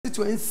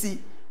constituency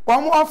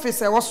one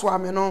office was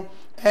Suame no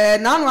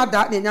nanu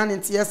ada ne nya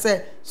ntie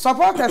se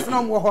supporters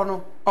na mo ho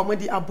no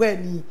omodi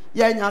abani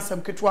ya nya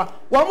asem ketwa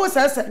wo mo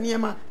sese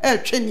niema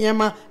twe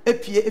niema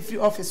epie efri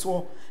office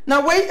wo na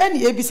wei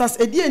eni ebisas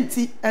edi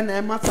enti na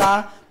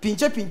emata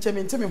pinche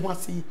mente me ho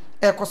asi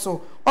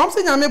ekoso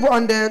omse nya me bo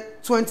on the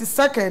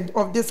 22nd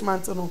of this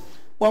month no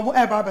wo mo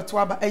eba beto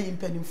aba ayi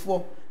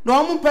mpanimfo na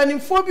omo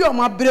mpanimfo bi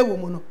omo abre wo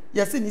mu no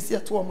yesi ni si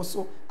eto omo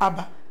so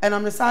aba and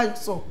am say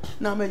so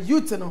na ma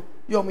youth no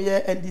yo mo ye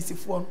NDC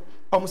fo no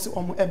omo si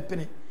omo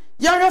empene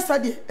yara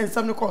sade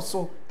ensam ne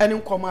koso ene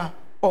nkoma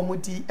omo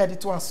di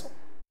edito aso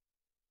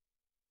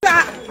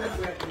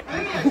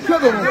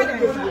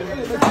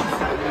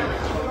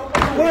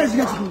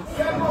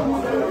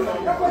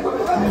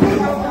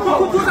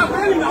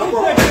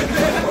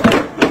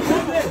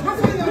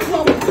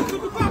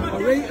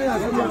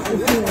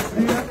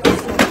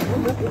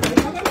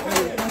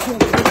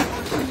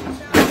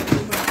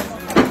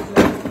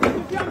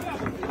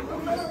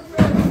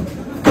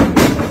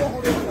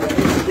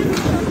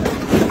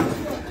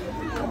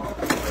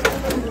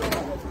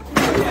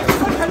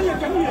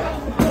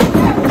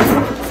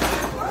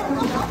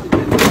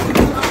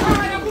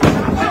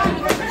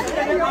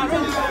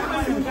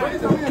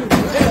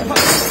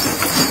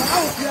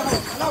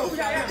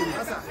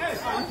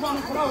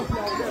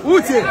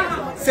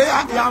say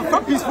I'm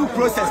for peaceful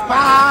process.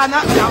 Pa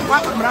na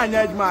I'm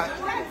management.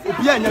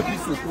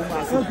 Peaceful.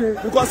 Okay.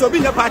 Because obi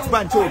na party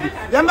ban chobi.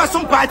 Remember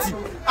some party.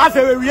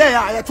 After we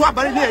here, you to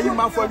abandon here you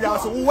man for you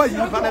so who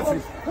you ban free.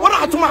 What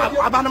are to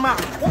abanama?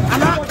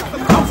 Ana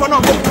come for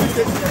no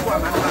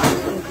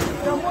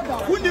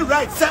who the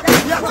right set we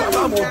have to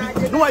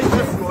obi. No why you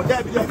for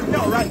there be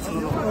no right.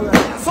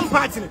 Some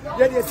party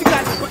they see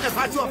that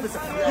party officer.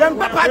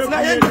 Remember party na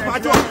here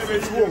party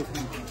officer.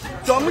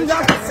 Suame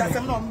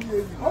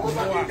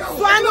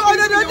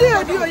ododo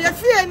ye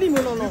fie ni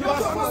mu no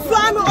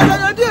Suame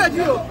ododo e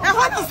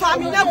ho no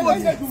Suame na bo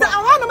se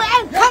awon me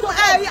enkam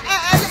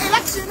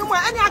election mu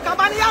ani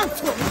akaba ne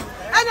yanto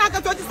ani aka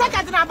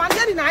 22nd na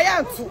abande na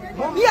yanto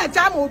ni e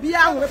jam obi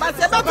ahun ba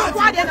se be to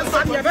kwa de na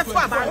Suame e be so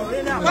aba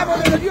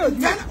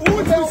then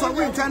who do some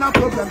internal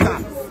problem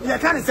that you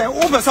can say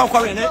over so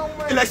kwa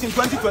election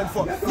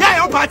 2024 yeah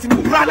your party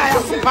mu brother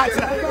ya so party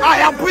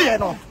I am boy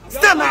no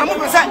still na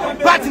mo say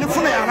party ni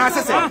funa ya na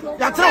say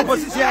ya try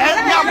opposition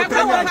ya mo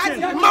try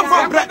ma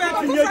for bread o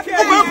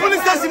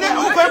police station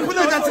o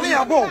police station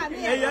ya bo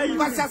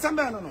but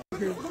assembly no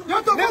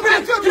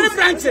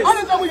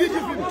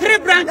three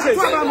branches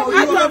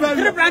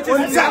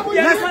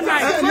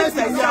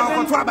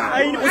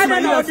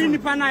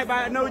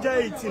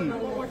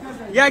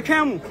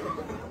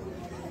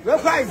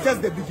Welfare is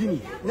just the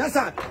beginning. Yes,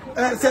 sir.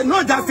 Say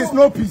no justice,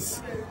 no peace.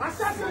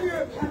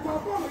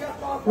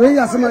 When you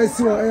are somebody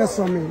see what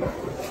Suame,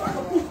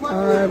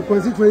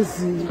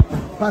 constituency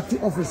party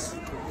office.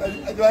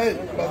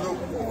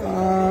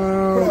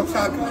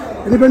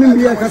 Anybody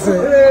be a case?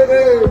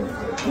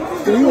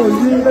 You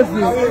only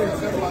every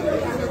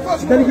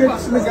delegate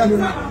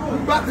listening.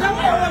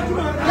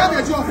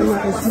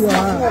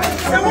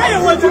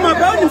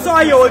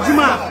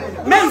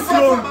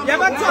 Menslo, you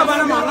better to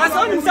Abanama. I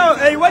saw him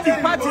say, what the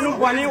party no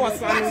one was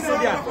from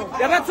Syria.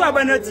 You better to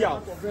Abanatia.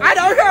 I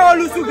don't hear all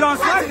Lusu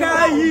Grounds. Why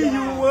can't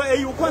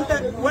you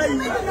contact where you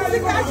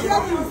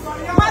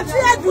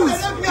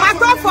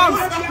microphones,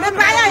 the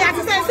buyer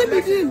to say,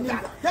 Sibidi.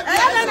 I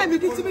don't know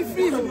to be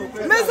free.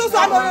 Mesos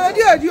are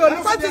already a deal,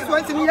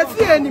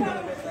 Constituency,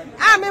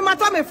 I'm in my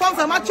Tommy Fox,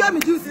 I'm not sure me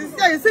do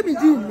say,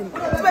 Sibidi.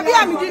 Maybe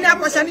I'm in a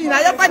question in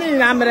a funny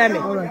in Amrami.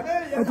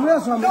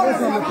 Police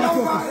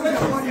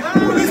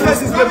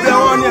is the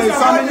one here.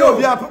 Suame no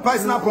be a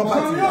personal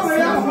property. You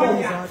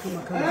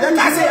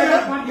can say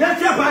you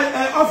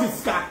have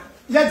office car.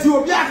 Yet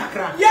you be a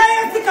kakra.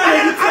 Yeah,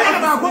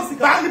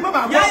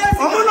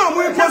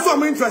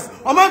 I'm interest.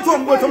 I'm on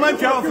to my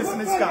office in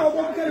this car.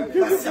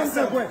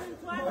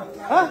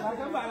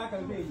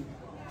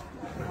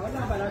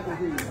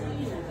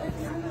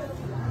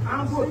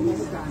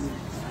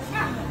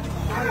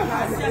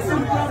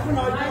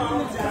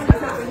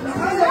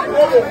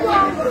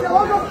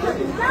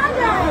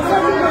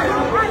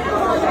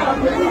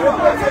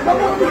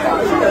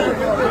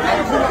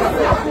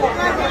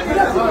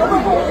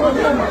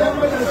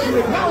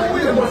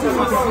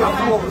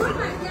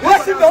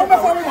 Yes, you know,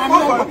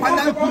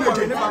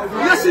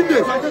 yes, you do.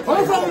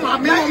 From my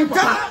man,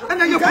 and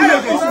then you put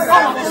it.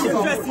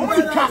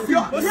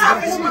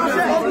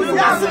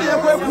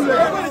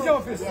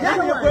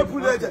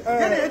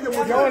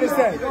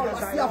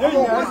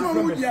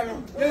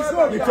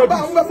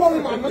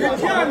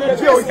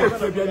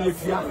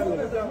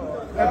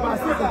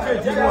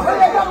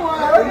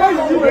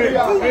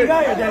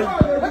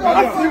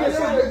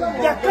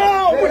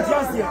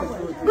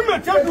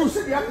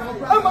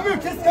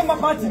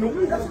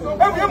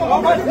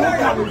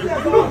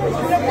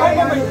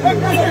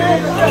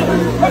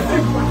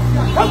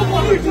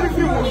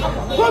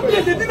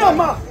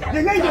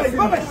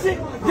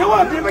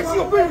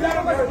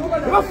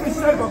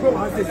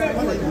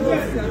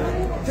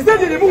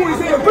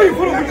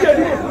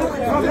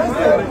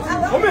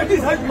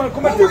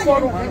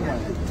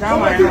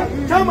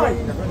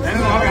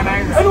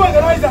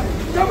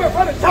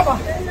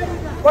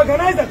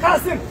 Organizer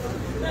Kasim.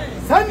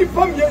 Sandy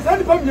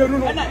Pamir, no.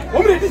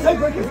 Only this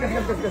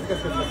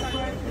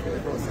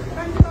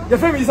the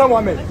family is a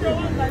woman.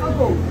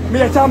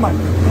 Me a chairman.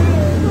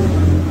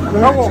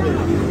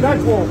 That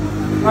war.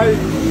 I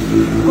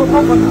go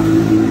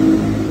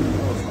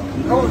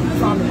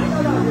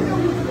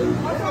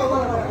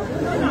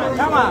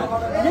Come on.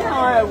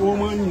 Yeah,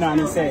 woman,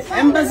 Nani say,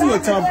 Embassy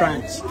Hotel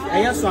branch.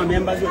 I just saw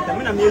Embassy Hotel.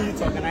 I'm going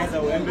to organize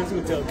our Embassy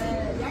Hotel.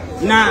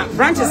 Now,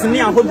 branches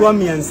near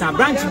Hodwami and some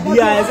branch be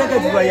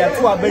executive by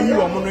 2 Abbey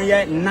or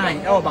Monoya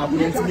 9 or about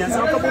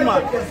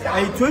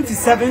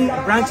 27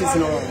 branches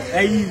in all.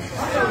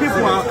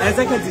 People are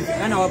executive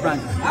and our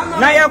branch.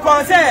 Now, you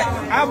can say,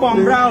 I'm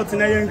on Brown to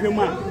Nayan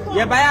Grima.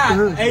 You buy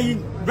a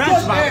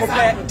branch back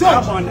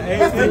on a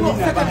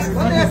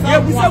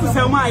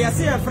I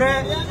see a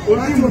friend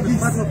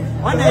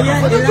on a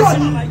young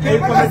election, a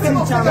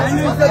committee chairman.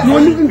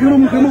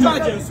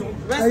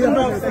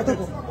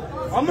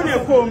 I'm going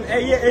to come a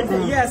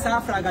year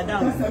after I got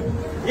down.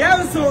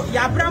 Yeah, so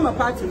your Brahma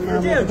party, you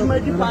do my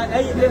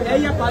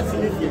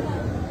party.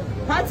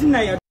 Party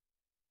night.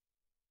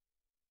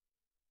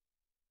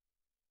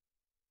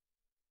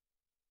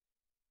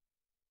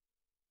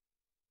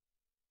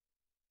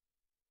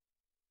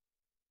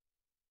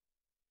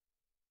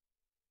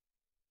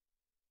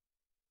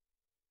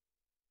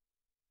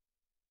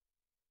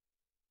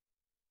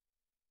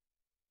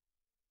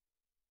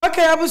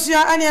 Okay,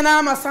 abusia anya na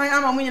amasan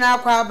ama munyina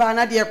akwa aba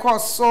na de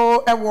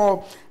so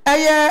ewo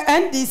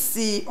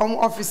NDC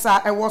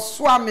officer ewo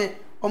Suame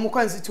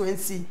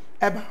Constituency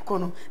eba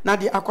kono na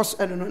de akoso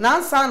eno na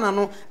ansa na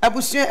no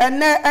abusia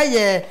ene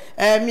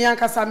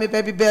miankasa me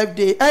baby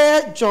birthday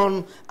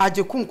John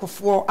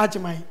Ajekumkofo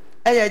Ajeman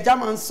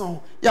Jamanson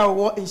ya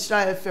wo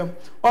Insha FM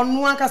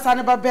onu ankasa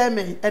ne ba be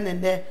me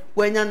enene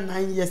wanya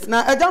 9 years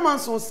na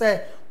Jamanson say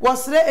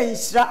wasre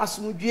Insha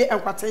asumudwe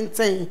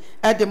enkwatenten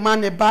de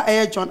man ba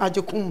John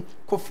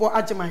Ajekumkofo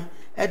Ajeman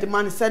the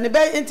man say ne be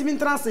intimi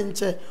trance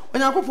nche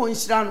onyankopon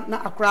Insha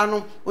na akra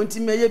no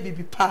ontimi ye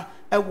bibipa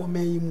ewo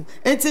mayimu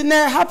enti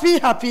ne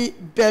happy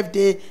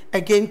birthday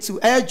again to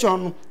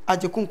John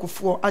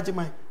Ajekumkofo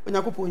Ajeman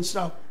onyankopon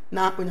Insha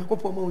na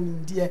onyankopon ma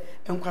onimdie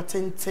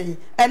enkwatenten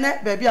ene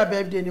baby a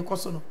birthday ni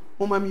koso no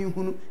mama mi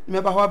hunu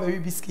me ba ho ba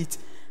biscuit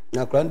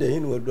na krande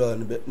hin wodo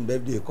na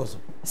birthday koso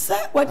say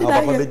what did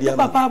I hear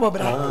papa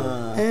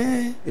bobra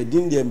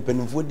edin de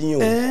mpanimfo din o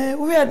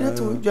we are not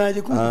to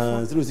judge ku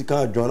through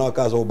sika journal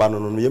ka so ba no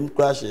no yem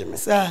crash me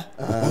sir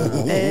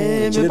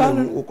me ba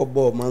no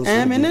ukobo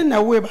manso me ne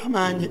na we ba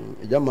manye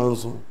ja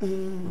manso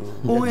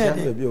o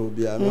he de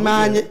obi a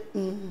manye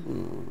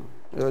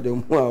yo de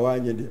mu a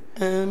wanye de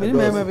me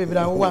me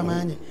bebra wo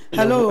manye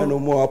hello no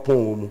mo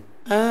apon mu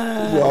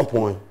wo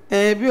apon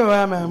bi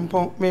o ma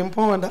mpon me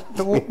mpon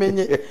da wo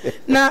menye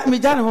na me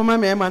jane ho ma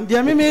me man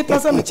dia me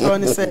tasa me chiro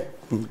ni se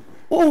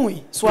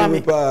owi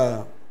Suame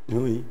pa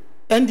oui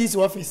NDC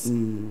office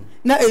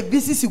na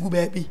BCC gu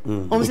ba bi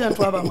o se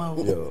anto aba ma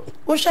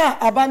o sha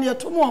abane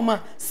to mo ma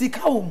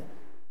sika wo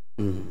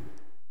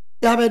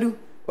ya bedu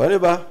wale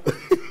ba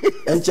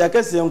enchi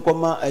akase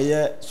nkoma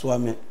eye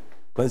Suame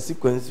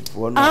Constituency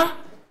for no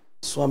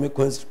Suame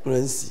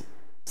Constituency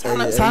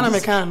sana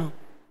mekano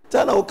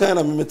tana o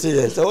kana me mete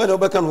ye so we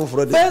obeka no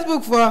for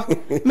Facebook for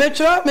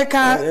metro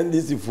meka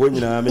NDC for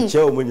nyina me che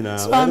o mo nyina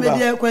Suame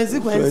dia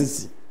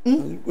Constituency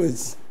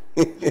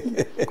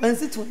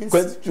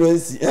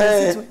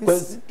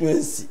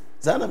Constituency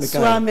sana meka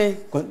Suame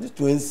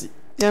Constituency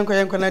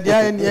yanko na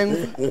dia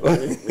yen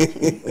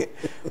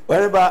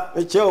wale ba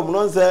me che o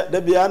mo nse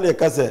da bia na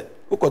kase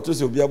ukoto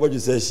se obi aboju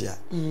se hia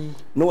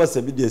no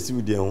wasabi de si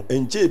wudi ho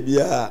enche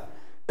bia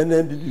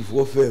ena bibi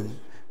fo fam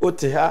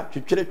ote ha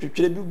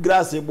twetwere bi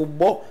grass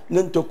ebobbo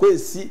na ntoko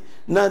esi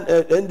na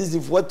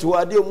NDC fo to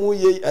ade mu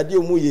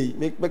ye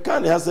me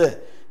kan ha se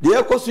de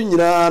ekoso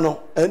nyina no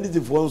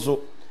NDC fo nso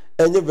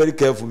enye very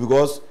careful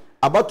because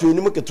abato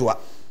enim ketwa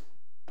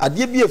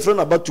ade bi efre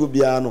na abato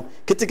bia no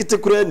ketekete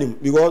kura anim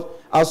because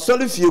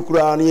asole fie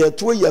kura no ye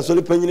to yi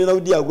asole panyini na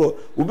odi agro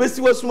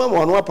obesi wasuma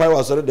ma no apai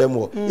wasole dem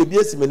ho ebi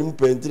esi manim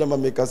penti na ma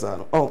make sa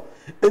no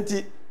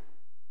enti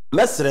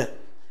mesre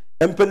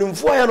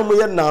empanimfo ya no mo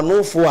ye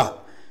nanofo a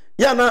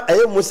ya na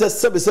aye mo se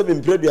sebe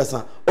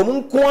mpreduasa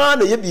omunkoa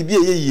na ye bibi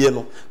ye yie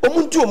no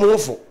omuntu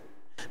omunfo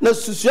na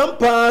susuam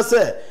pa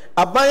se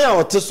aban a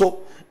oteso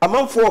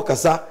amanfo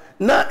kasa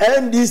na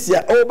NDC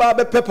a oba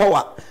be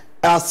pepawa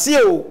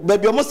asio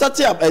baby omo start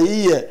up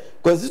ayiye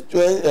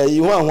constituency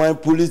you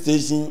want police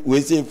station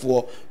we say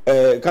for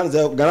can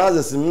say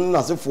Ghana sim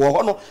na se for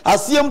hono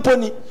asiem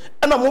poni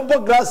na mo bo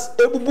grass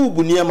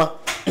ebubu niema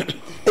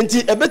enti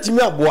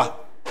ebetimi aboa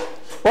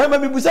wọ́n ma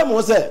bibusa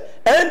mo se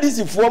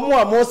NDC fo mo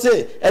a mo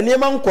se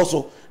eniema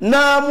nkoso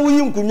na mu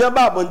yi nkunya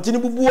ba abonti ni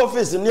bubu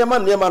office niema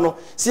no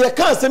se e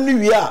ka asem ni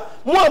wi a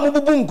mo a mo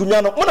bubu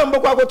nkunya no mo na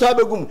mbekwa akoto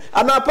abegum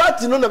ana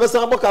party no na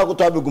besa aboka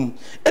akoto abegum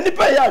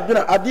enipa ya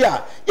adwena ade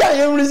a ya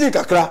ye nrizi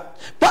kakra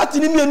party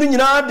ni mienu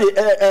nyina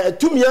de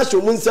tumi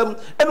ahyo mu nsam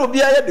e na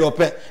obi aye de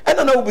ope e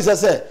na wubisa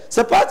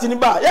se party ni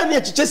ba ya na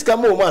echiche sika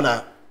mo ma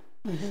na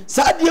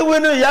Sadia we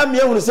no ya me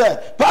ehunu say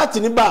party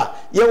ni ba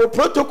ye wo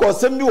protocol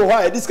sem bi wo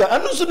ha e diska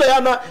anu so na ya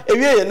na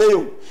ewie ye na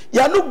yo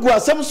ya no gu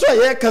asem so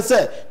ye ka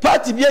say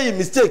party bi ye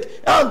mistake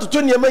an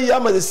to niema yi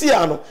ama se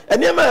sia no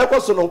niema ye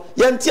koso no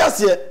ye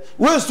ntiase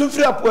we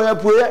sufri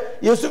apoye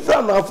ye sufri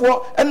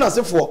anafo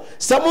enasefo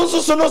samo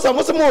so no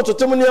samo se mo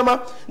totem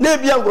niema na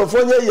ebia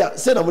ngrofo nya ya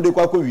se na mo de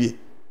kwa wie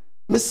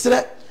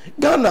mesre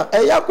Ghana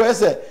e ya ko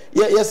ese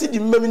ye si di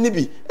mmam ni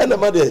bi na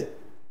ma de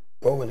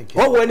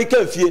wọ́n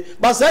kan fie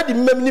but say di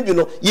mmem ni bi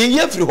no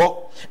ye free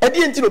ho e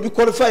di enti no bi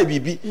qualify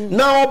bibi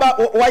na oba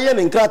waye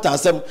ne nkrata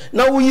asem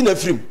na wo yi na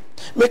frim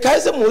me kai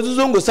se mo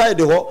zuzongo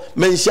side ho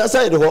menhia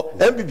side ho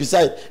MPP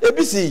side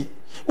ebisi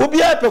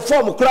obi a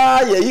perform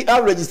kra ye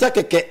register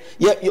keke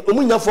ye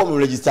omunya form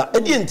register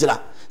e di entira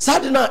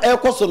sade na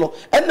ekoso no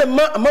enne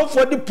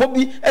manfo di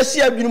pobi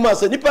ehia adwunu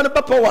ase nipa ne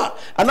papa wa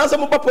anase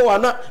mo papa wa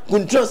na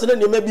kuntrance na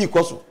niam bi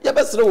ikoso ye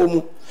besere wo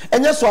mu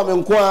enye so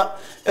amenko a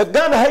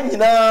Ghana ha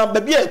nyina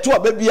baby etu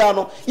ababia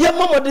no ye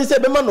mamode se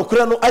be ma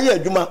nokre no aye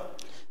adwuma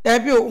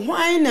ebi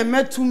hwan na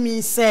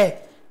metumi se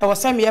e wo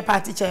se me ye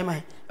party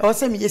chairman e wo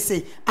se me ye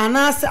say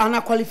anase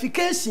ana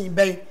qualification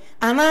ben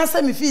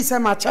anase me fi se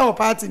ma chair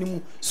party ni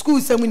mu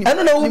school se mu ni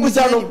eno na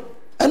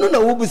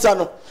wubusa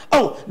no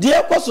oh de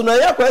ekoso na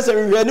ye kwese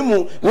hwehwe ni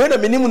mu we na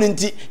menimu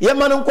nti ye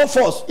ma no nko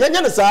force ye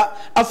nya ne sa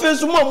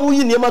afensu mu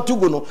yi niema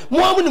tugu no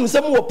mu amunim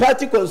se mu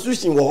party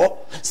constitution wo ho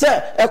se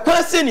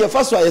ekwase ne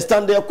yefa so aye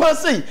stand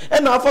ekwase e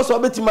na afa so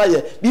betima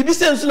ye bibi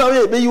se nsu na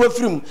we be yi wa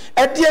firim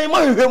e de ye ma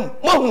hwehwem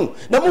mo hu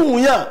na mu hu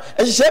ya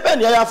e hye be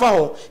ne ya afa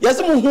ho ye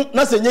se mu hu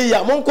na se nye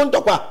ya mo nko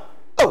ntokwa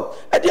oh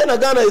ade na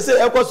Ghana ye se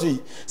ekoso yi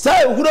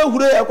sa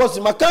ehuro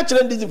ekoso maka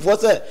kire ndisi fo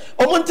se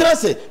omo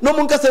ntrase no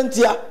mu nkasa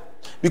ntia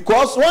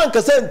because one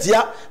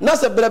kasentia na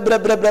se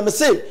bre me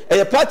say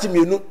e party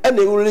mienu e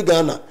na ehuru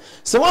Ghana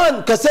se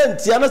one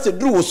kasentia na se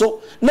duru wo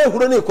so na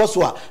ehuru na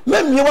ikoso a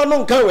memye wa no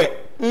nka we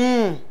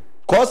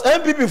cause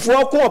MPP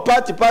for ko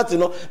party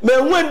no me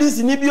hu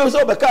ndisi ni bi o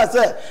so be ka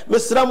se me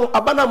sram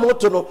abana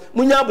moto no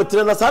munya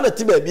abotre na sa na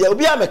ti ba bia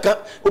obi ameka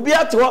obi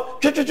atewo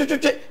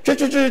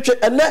twetwetwetwe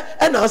ene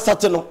e na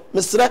asate no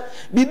me sra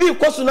bibi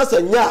ikoso na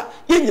se nya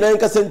ye nyina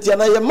nkasentia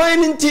na ye man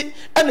nti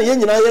e na ye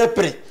nyina ye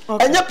pre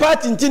enye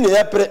party nti ne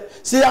ye pre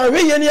se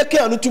anwe ye ne ye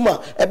ka anu tuma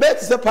e be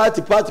ti se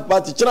party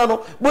kira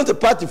no both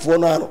party for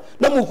no ano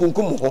na mu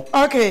kunkum ho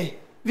okay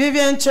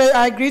Vivian Che,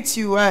 I greet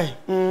you. Why?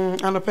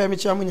 And a permit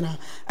Yamunina.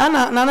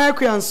 Anna Nana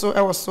Kuyanso,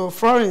 I was so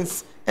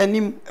Florence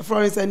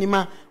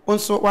Anima,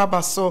 also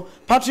Wabaso,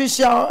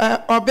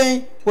 Patricia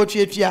Obey, what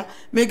you hear.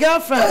 My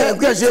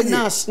girlfriend,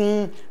 Nash,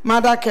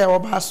 Mother Care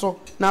Obaso,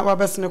 now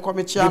Wabasino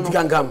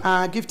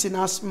Comichiano, gifting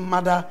us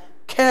Mother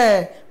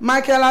Care,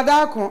 Michael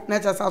Adako,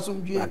 Netas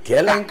Asum,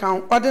 and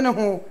count,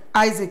 Ordinary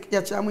Isaac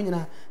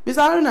Yachamunina. Miss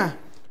Aruna,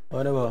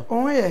 whatever.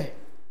 Oh, yeah.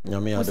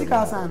 Yammy,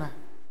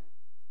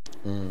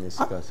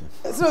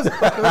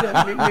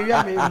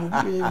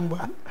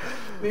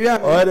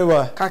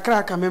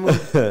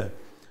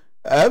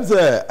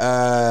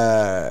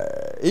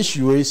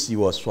 issue is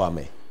was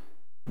Suame,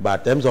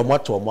 but them so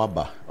much or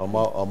maba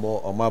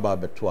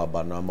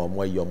betuaba no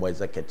more your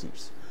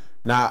executives.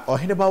 Now, or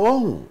hit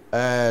about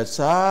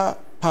sir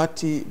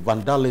party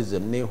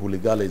vandalism, ne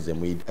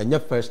hooliganism, and your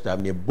first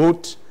time near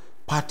both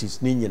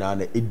parties, Nina,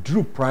 it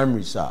drew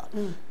primary, sir,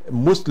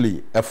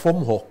 mostly a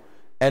form ho.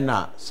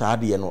 Ena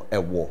saadi no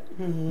ewo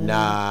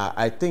na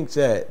I think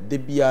say de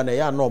bia na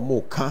ya no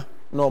mo ka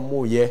no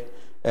mo ye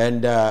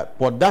and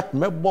for that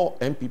mebo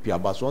MPP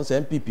about once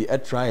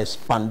MPP try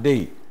expand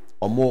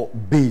or more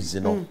base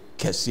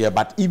kesiye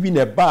but even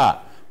a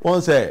bar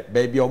once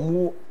baby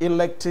omu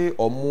elected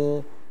or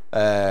more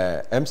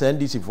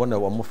MCNDC for na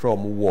omu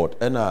from ward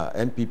ena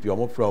MPP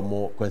omu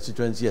from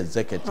constituency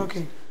executive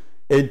okay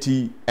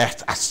enti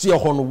asia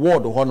hon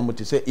ward hon mo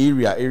to say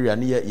area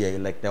near ye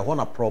elect there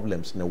hon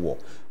problems na war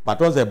but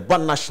once a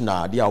ban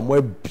national they are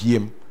more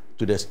bm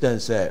to the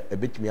extent say a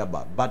bit me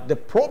about but the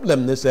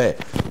problem they say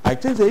I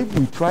think that if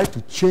we try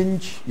to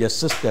change your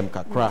system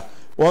kakra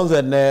once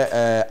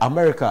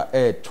America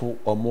to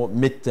or more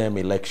midterm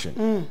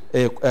election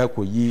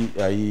ko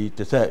yi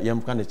to say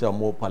yam can say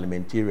more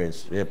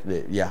parliamentarians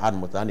ya had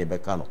mo tani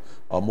bekano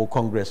or more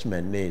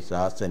congressmen ne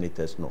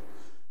senators no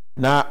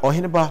na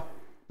ohineba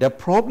the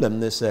problem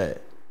they say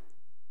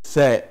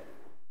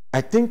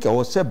I think I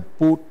will say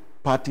both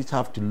parties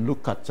have to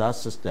look at that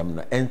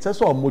system and say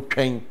so more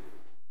train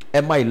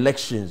my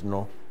elections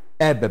no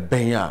ebe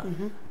benya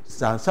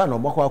sansa no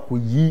makwa ko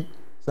yi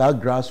sa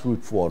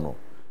grassroots for no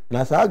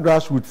na sa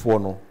grassroots for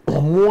no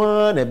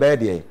omo na be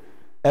there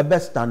e be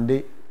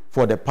stand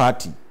for the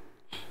party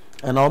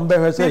and on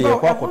be say ye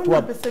kwa koto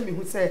a person me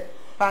who say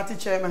party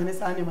chairman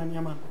is animal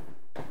yama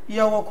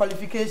your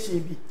qualification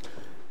be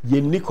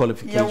ye ni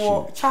qualification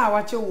your cha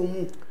wache wo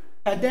mu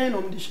e den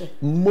no mde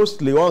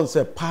mostly on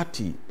say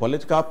party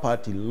political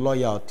party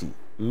loyalty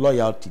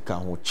ka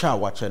ho cha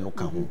wache no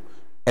ka ho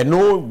and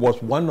no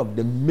was one of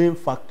the main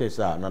factors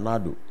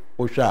Nanado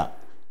Osha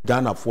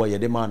Ghana for ye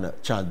demand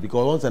chance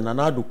because once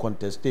Nanado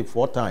contested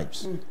 4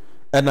 times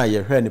and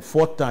I heard the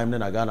 4th time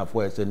then Ghana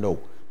for say no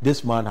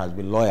this man has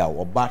been loyal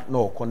or back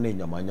no konne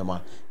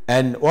nyama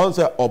and once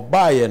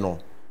obaye no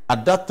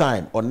at that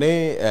time on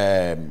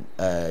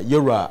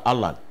Yura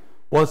Alan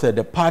once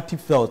the party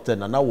felt that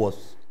Nana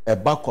was a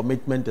back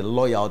commitment and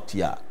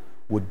loyalty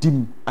would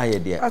dim aye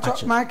there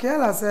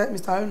Michael said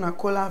Mr. Aruna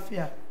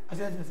Kolafia I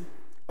said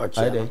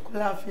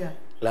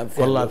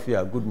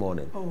Kolafia good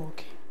morning oh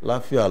okay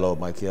Lafia Lord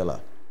Michaela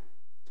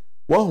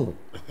wow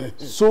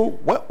so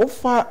what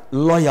offer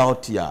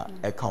loyalty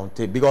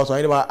accounted because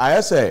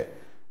I say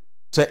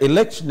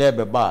election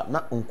never ba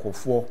na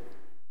nkofo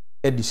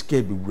e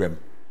discape brem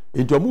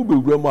into mu be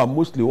brem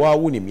mostly wa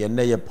wonim ye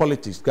na ye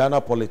politics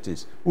Ghana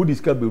politics who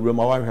discape brem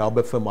wa hwe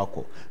obefem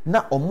akọ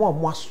na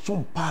omo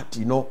asom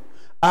party no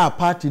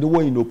party no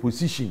were in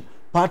opposition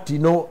party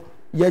no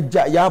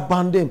ya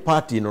abandon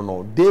party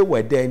no they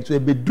were there so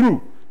be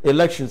drew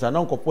elections and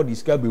nkofo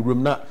discape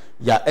brem na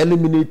ya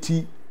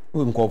eliminate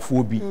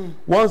nkofo bi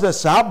once a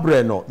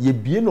sabre no ye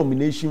bie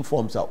nomination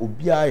forms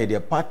obia ye the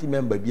party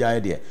member bia ye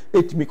there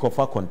etimi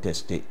kofa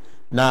contest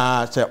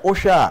na say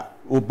osha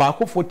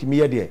obako fotimi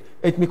ye there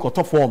etimi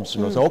koto forms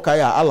no say okay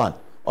Alan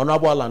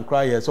honorable Alan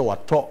cry ye say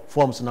what top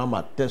forms na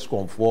ma test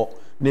confor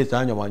ne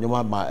sa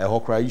anyoma ma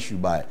ehokra issue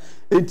by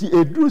enti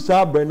edru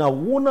sabre na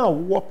wona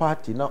wo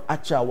party na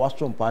acha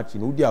wasom party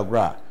no udi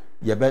agra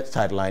ye be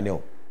sideline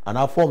no and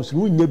our forms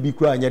no nya bi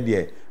kra anya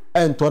there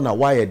ento na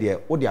why there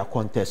wo dia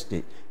contest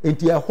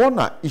enti e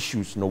hona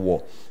issues no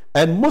war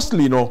and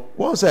mostly no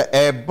once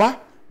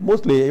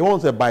mostly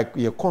once by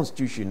your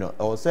constitution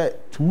or say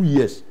 2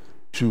 years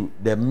to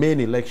the main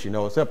election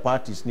or say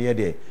parties near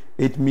there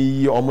it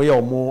me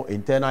omo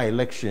internal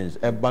elections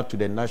back to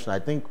the national I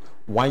think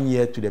 1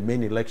 year to the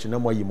main election no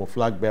more you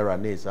flag bearer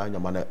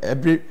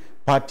every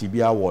party be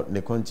award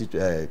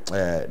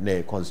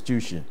the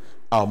constitution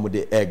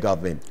the air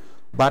govern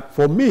but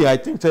for me I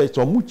think it's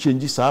a much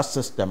changes our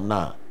system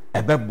now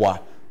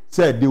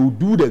said they will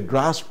do the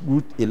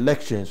grassroots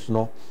elections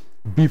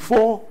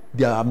before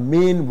their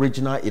main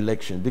regional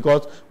elections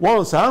because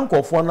once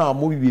uncle for now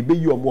movie be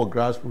you more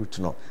grassroots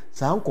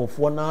uncle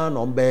for now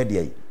on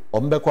bed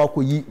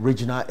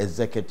regional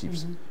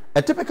executives.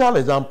 A typical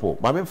example,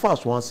 my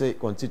first one say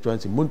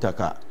constituency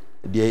Muntaka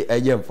the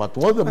AM fat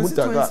was the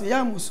Muntaka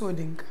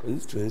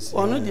constituency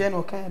or not the end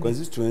okay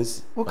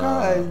constituency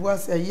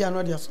was a year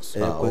not the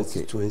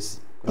constituency.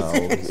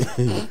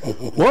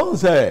 One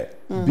say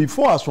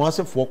before as one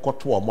say for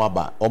koto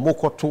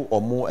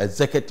or more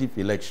executive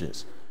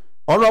elections.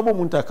 Honorable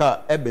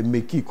Muntaka ebe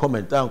make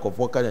comment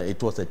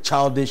it was a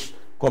childish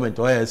comment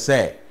or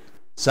say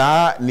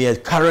sa near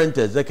current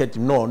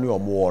executive no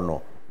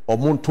more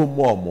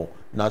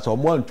na so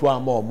mo nto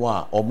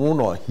ammo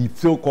no he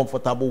feel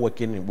comfortable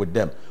working with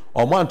them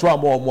or mo nto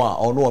ammo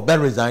or no be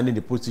resigning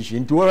the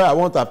position to where I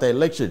want after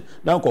election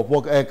now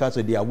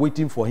so they are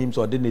waiting for him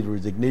so they need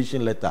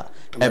resignation letter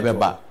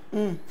ebeba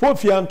for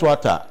fianto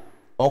ata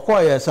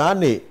okoye sa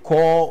ne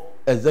call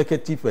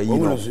executive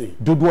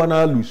dodo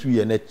na lusu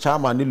ye ne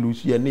chairman ne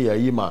lusu ye ne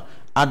yima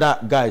other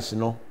guys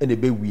no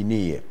and be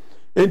winning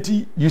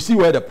enti you see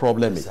where the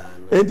problem is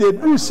and they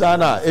do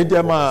sana and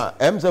them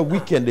a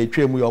weekend they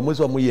train we almost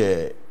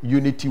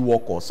unity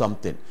work or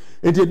something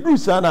and they do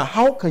sana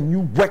how can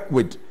you work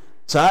with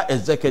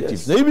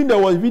executives even there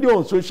was video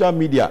on social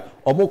media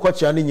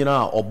omokocha ni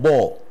nyina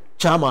obo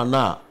chairman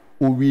na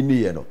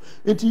owini ye no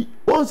enti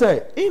one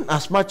say in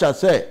as much as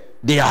say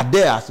they are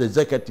there as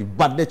executive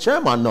but the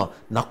chairman no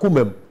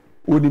nakumem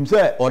onim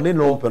say one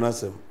no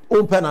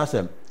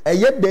penasem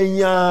eye den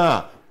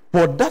ya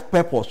for that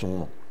purpose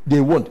no they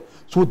won't.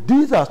 So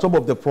these are some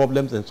of the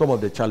problems and some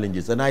of the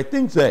challenges. And I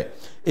think that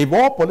if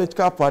all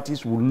political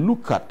parties will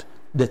look at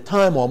the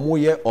time or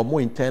more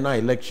internal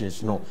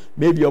elections,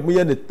 maybe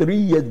the 3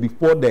 years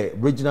before the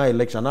regional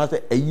election, I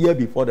say a year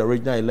before the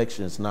regional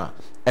elections now.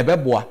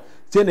 Also,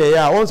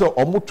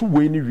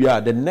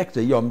 the next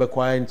year,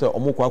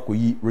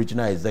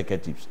 regional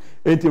executives.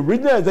 And the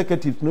regional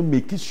executives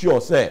make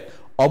sure say,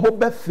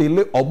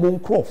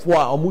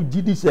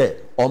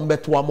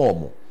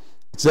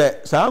 say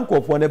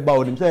sanko for ne ba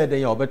onim say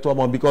den ya obeto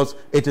am because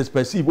it is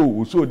perceived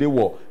so they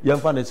were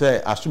yamfa say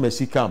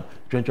asumesi camp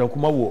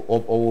twentwankuma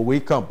wo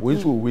we camp we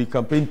so we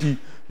camp enti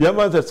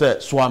yamfa say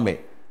Suame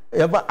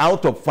ever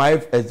out of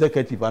 5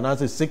 executive and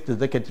as 6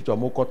 executive to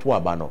amokoto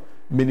aba no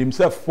minim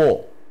say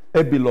 4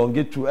 e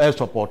belong to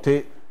support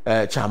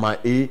chairman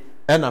A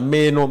and a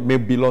me no me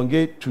belong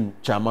to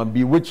chairman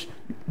B which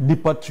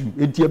deeper to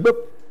enti ebe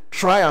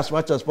try as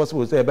much as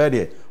possible say be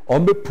there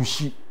on be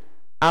pushy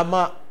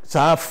ama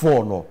sa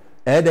 4 no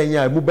eden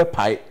ya mu be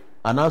pai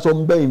and also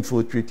be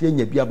infiltrate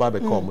any be about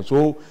become.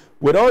 So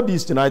with all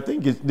these things, I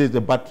think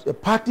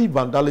but party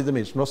vandalism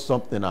is not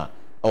something I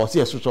or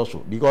see as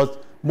social because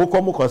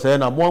moko say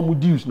na more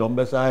mudius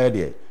numbers are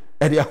there.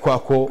 Area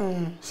kwako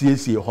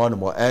CAC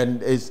honomo,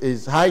 and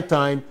it's high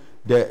time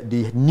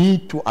they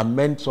need to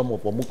amend some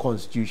of our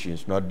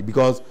constitutions, not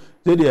because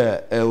they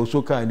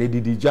also kind they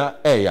didija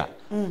area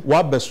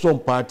what be some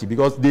party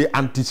because they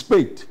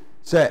anticipate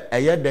say a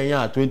year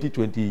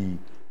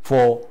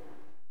 2024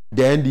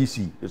 the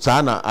NDC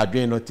sana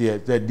again not here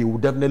that they will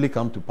definitely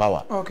come to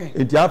power. Okay.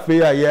 In the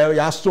affair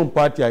yeah some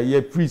party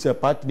yeah free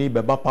party need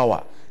beba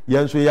power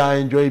yeah so yeah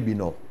enjoy be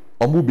no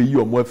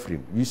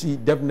you see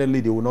definitely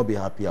they will not be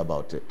happy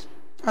about it.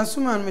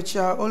 Asuman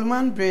Michia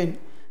Olman Brain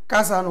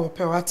Kasano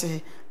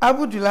Pewate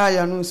Abudullah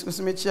Yanus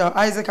Usmichia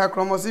Isaac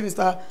Akromosi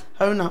Mr.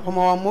 Haruna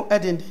Homo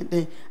Edin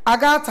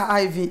Agatha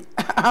Ivy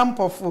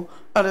Ampofu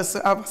or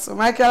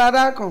Michael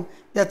Adako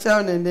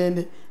Yachon and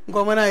then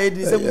Gomana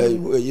Edis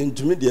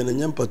intermediate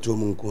and Yampato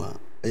Munkua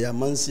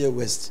Yamansia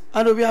West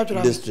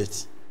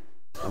District.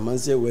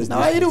 Amansia West. Now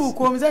I do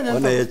come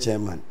on a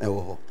chairman.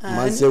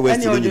 Amansia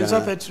West. And you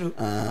suffer true.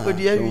 Good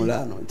year.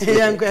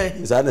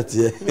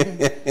 Sanity.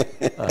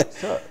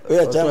 We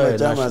are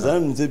chairman.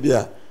 I'm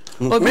Tibia.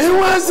 Me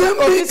was a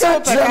big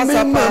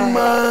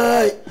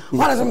mamma.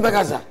 What is a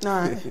Bagasa?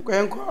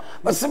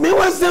 But me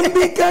was a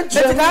big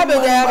country.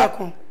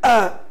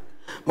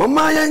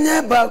 Mamma,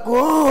 and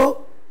Bako.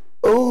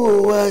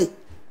 Oh, why?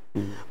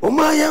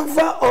 Mamma, and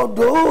fa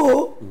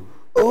odo.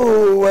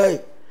 Oh, why?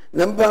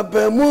 Nampa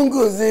pe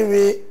mungu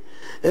zivi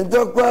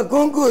Ntokwa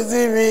kungu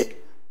zivi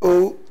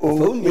me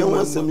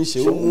want some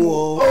show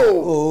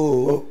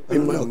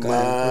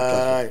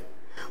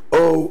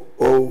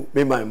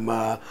me my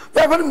ma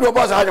Frank do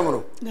boss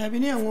hajamono da bi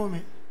ni anwo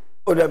me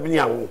o da bi ni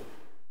anwo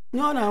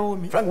no na anwo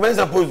me Frank ben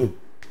suppose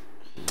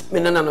me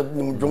nana no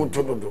dum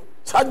todo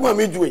sajuma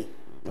me juwe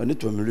oni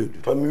to mi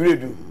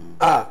redu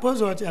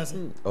Pozo what you say?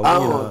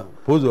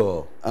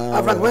 Pozo.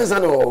 Frank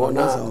Benson or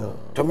na.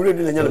 Tomorrow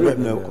do na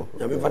nyalo.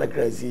 Ya me fada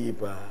crazy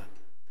pa.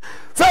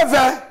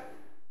 Fefe.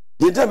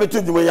 Ye tell me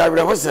to do ya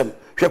re hosem.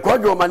 Hwe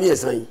kwadwo mani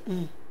esan.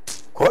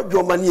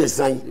 Kwadwo mani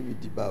esan.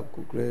 Di ba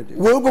ko credit.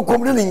 Wo ko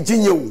komre ni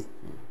ntinye wu.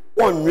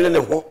 Won nwele ne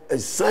ho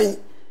esan.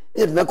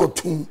 Ye na ko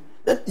tum.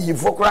 Na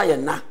yifo kra ye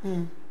na.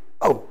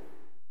 Oh.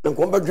 Na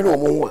ko mbadwene wo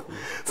mo ho a.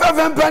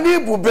 Fefe mpani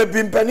bu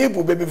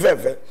bebi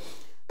fefe.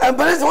 And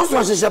but it's also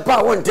a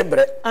shapa one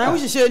timbre. I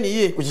wish you share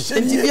ye.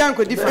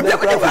 Bianco different. We are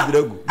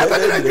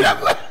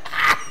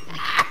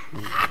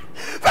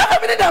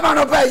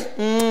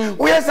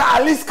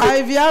Alisco.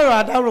 Iviaro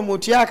at our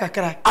Motiaka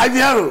crack.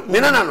 Iviaro,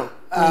 Minano.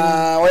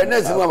 When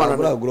next woman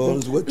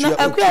grows, what you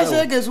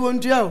guess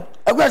won't you?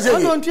 I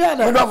don't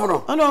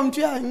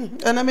try.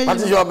 And I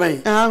made your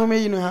bay. How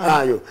may you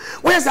know?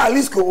 Where's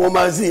Alisco or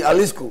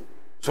Alisco?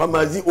 So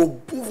Mazi or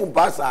Poof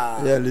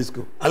Passa. Yeah,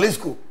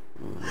 Alisco.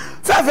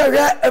 Fafa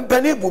and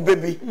Panibu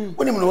baby.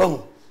 When you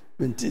know,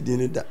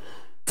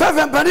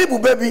 Fafa and Panibu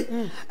baby.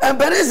 And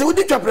Panis would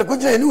did a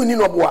precaution and you need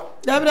no boy.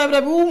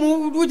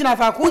 Would not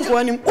have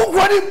one him.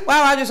 Why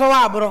are you so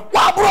abro?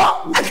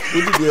 Wabro!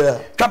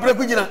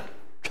 Capricina.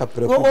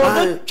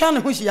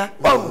 Chanahusia.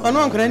 Oh, no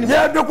one can.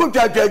 Yeah, don't put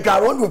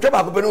your own to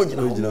tobacco.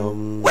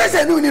 Where's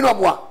a new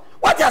boy?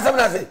 What does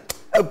I say?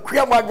 A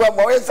queer my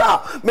grandma,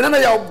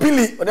 Minana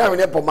Billy, or never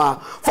Nepoma.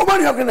 For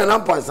money, you can a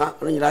lampansa,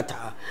 or in that.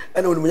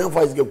 And when young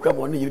boys get crab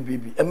on you,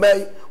 baby, and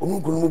May,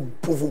 who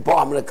could prove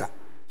power America.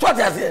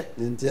 What I say?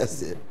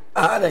 Yes,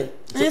 ah, they.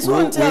 Yes,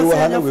 one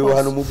tell we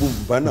were no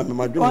move, but not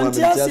my dream. And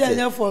you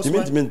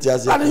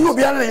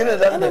be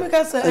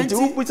and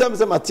you put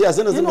some Matthias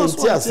and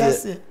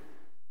Matthias.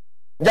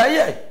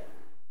 Yeah,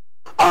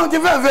 oh, the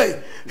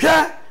very,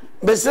 yeah,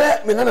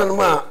 Besse,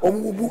 Minanama,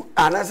 Omubu,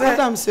 and I said,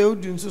 I'm so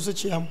doing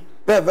such a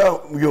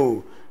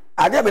yo.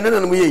 I never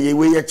know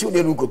we are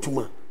children who go to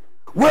ma.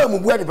 Where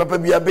Mubu the papa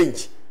be a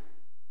bench.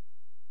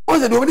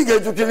 What's the nobody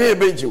get to train a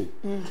bench?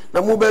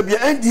 Now, mobile be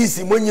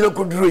NDC when you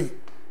could read.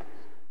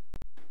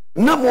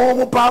 No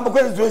more power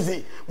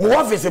because more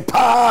office a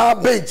power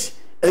bench,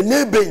 a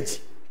new bench.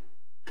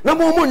 No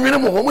more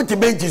home to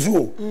benches.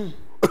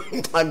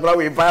 My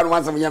brother, if I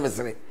want some yammer.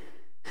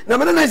 Now,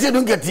 when I say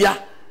don't get here,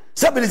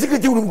 somebody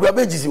secret room grab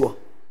benches you.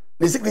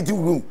 The secret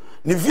room.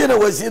 Ni fear na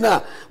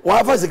wasina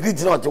wa fa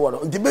secret na otewo no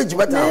nti bench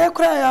beta na ye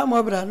kra ya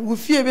mo bra wo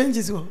fie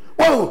benches wo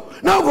wo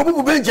na ko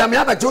bubu bench am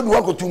ya ba che odi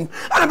wakotum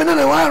ana me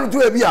na wa ro to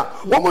abi a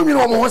wo mo nwini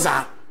wo mo ho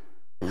sa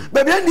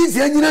ba bia ndi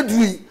si anyina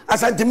dui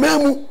asante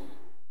mamu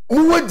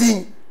mu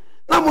wodin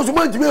na mo so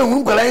manti me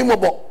hu kwala yi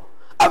mobo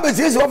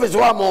abesi esi office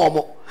wa mo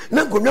mo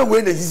na nkomya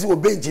we na sisi wo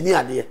bench ni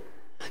ade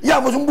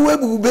ya mo so mbu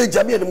bubu bench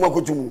am ya ni mo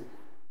akotum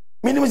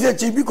minimum se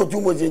chi bi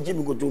kotum mo se chi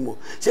bi kotum mo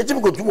se chi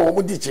bi kotum mo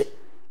mo diche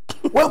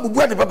wa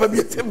bubu ade papa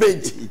bi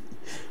benchi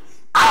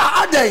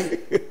adai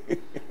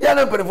ya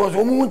na pere for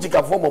so mu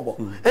chika fo mobo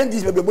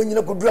ndis bebe bo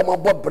nyina ko dura ma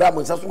bo bra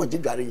mo nsaso ma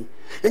chigare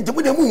enti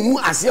mu de mu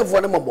asefo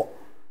ne mobo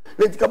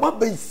le tika ma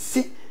be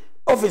si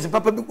office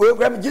papa bi ko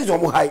gram Jesus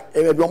mo hai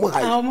e do mo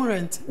hai mo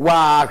rent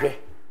wa hwe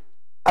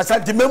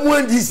asante memu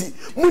ndis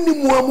mu ni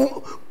mu amu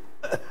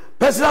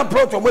personal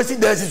plot or mercy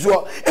there is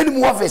so any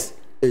more office.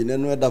 Eh,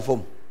 no other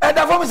form. And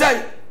the form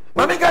say,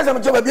 Mammy guys,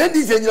 I'm job behind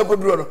this and you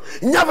could run.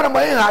 Never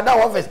mind that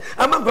office.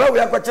 I'm a girl we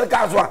have got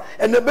Chelsea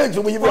and the bench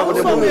we have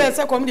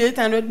a comedy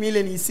 800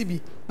 million in CB.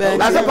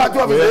 That's a part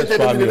of it.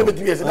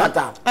 That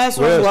time. As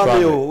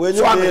well, when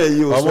you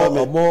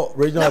are more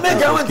regional.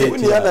 I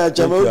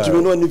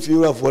If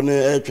you have one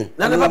action.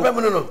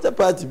 No, the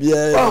party be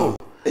a.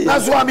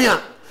 That's what I mean.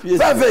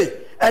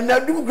 And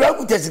I do grab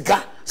with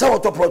Jessica. So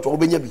what a proto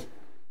Obenyabi.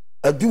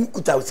 I do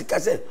put out Sika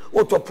said,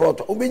 what a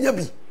proto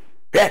Obenyabi.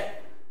 Yeah.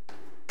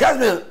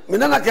 Casman,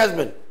 Minana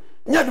Casman.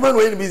 Not the man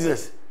in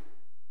business.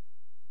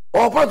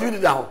 Or part with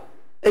it down.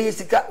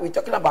 Sika, we're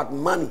talking about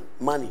money.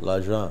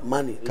 L'argent.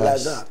 Money.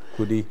 L'argent.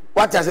 Kudi.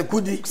 What as a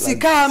kudi?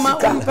 Sika,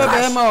 what as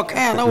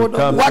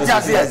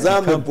a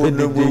Zambe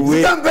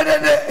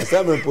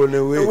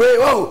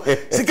oh,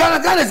 Sika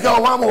can is go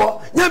one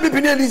more. Yabi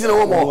Pinellis and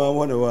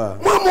one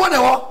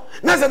more.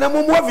 Nasa na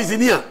mumu office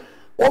ni a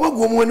wo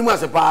go mu ani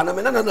masepa na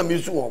me na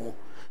mesu wo mo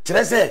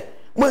kire se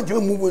mo ntwe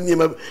mu ni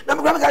ma na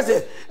me ka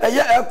se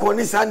eye e ko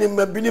ni sa ni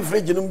ma bi ni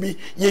fridge no bi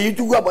ye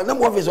yitugu aba na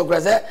mo office okra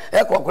se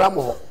e ko kra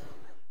mo ho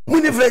mu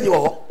ni fridge wo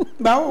ho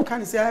ba wo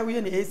kan se ayi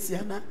we na AC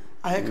na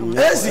ayi kan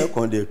AC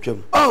ko de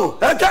twam oh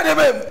e ka de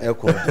bem e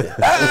ko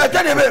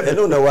de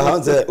no na wa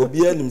han se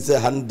obi anim se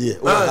han de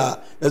o ha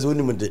na so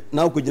ni mu de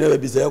na ko gina ba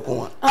bi se e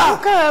ko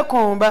ka e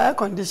ko ba air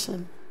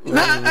condition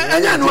na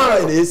anya no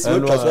AC o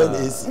twa so na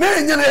AC me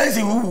anya na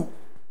AC wu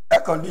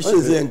air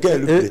condition se enka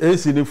lu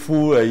AC ni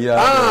fu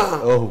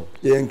oh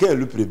ye enka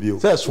lu prebio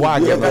say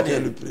swag lu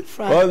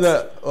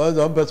all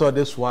the person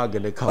dey swag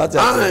le come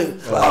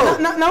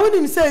na na we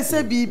nim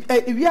say bi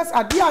wias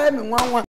ade a me nwanwa